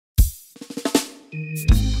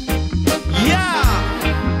Yeah!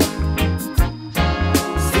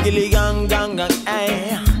 Stickily gang gang gang,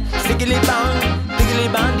 ay. Stickily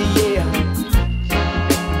bang, yeah.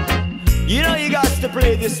 You know you got to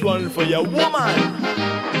play this one for your woman.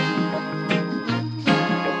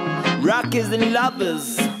 Rockers and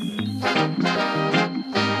lovers.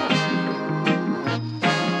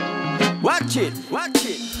 Watch it, watch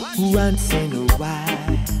it. Once in a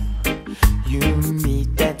while, you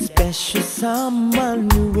meet that special someone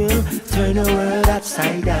who will turn the world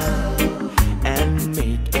upside down and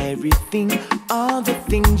make everything, all the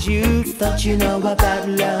things you thought you know about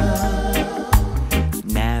love.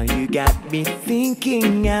 Now you got me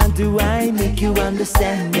thinking, how do I make you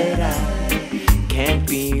understand that I can't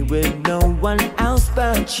be with no one else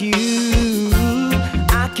but you?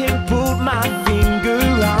 I can put my finger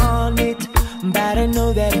on it, but I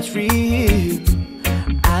know that it's real.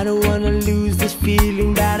 I don't wanna lose this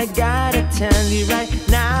feeling, but I gotta tell you right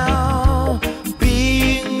now,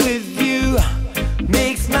 being with you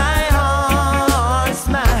makes my heart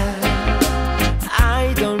smile.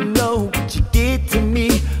 I don't know what you did to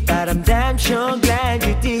me, but I'm damn sure glad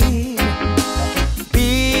you did.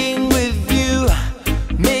 Being with you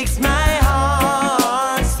makes my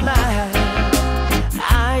heart smile.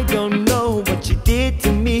 I don't know what you did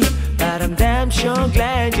to me, but I'm damn sure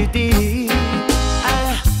glad you did.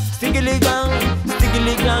 Stickily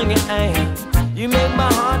gang, yeah. You make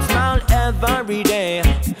my heart smile every day.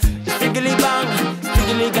 Stickily gang,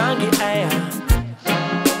 yeah.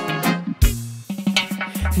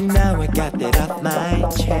 Now I got that off my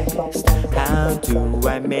chest. How do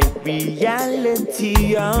I make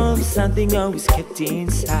reality of something always kept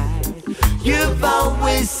inside? You've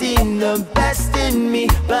always seen the best in me,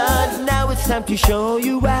 but now it's time to show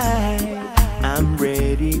you why. I'm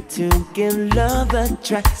ready to give love a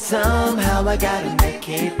try. Somehow I gotta make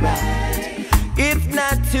it right. If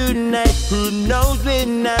not tonight, who knows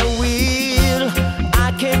when I will.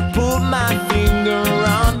 I can't put my finger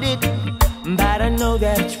on it, but I know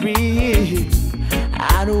that it's real.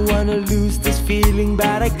 I don't wanna lose this feeling,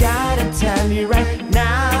 but I gotta tell you right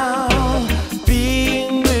now,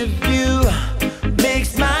 being with you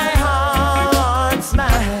makes my heart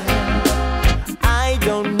smile. I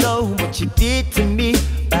don't know what you did to me,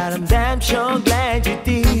 but I'm damn sure glad you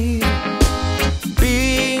did.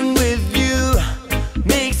 Being with you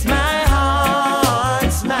makes my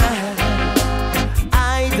heart smile.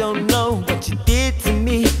 I don't know what you did to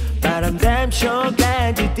me, but I'm damn sure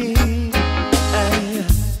glad you did.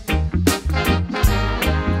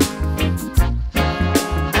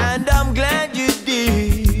 And I'm glad you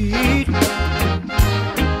did.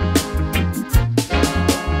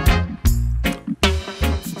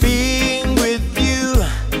 Being with you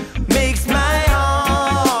makes my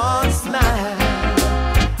heart smile.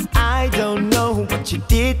 I don't know what you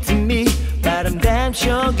did to me, but I'm damn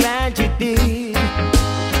sure glad you did.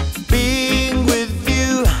 Being with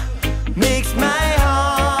you makes my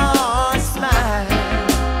heart smile.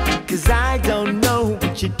 'Cause I don't know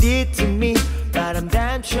what you did to me, but I'm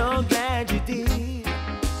damn sure glad you did.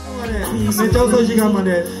 めっちゃ遅い時間ま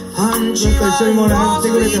でずっと一緒に盛り上がって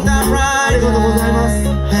くれて本当にありがとうございます。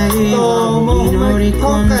もうほんまに今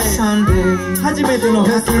回初めての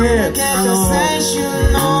フェスで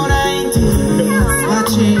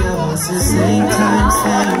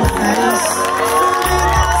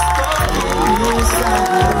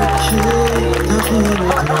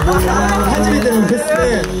初めてのフェスで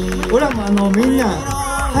俺らもみんな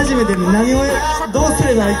初めて何をどうす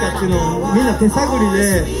ればいいかっていうのをみんな手探り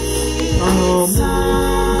で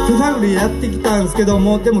やってきたんですけど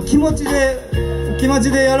も、でも気持ちで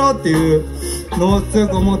やろうっていうのを強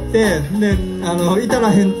く思って、で至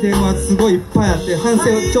らへん点はすごいいっぱいあって、反省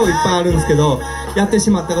は超いっぱいあるんですけど、やって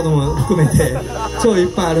しまったことも含めて超いっ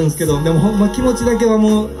ぱいあるんですけど、でもほんま気持ちだけは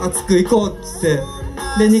もう熱くいこうって、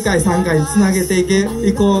で2回3回につなげて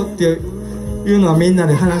いこうっていうのはみんな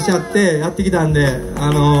で話し合ってやってきたんで、い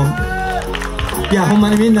やほんま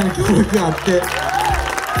にみんなに協力があって、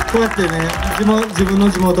こうやってね自分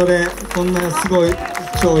の地元でこんなすごい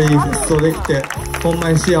超いいフェスをできてほん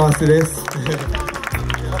まに幸せです。い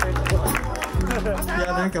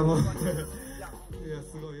やなんかもういや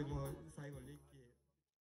すごいもう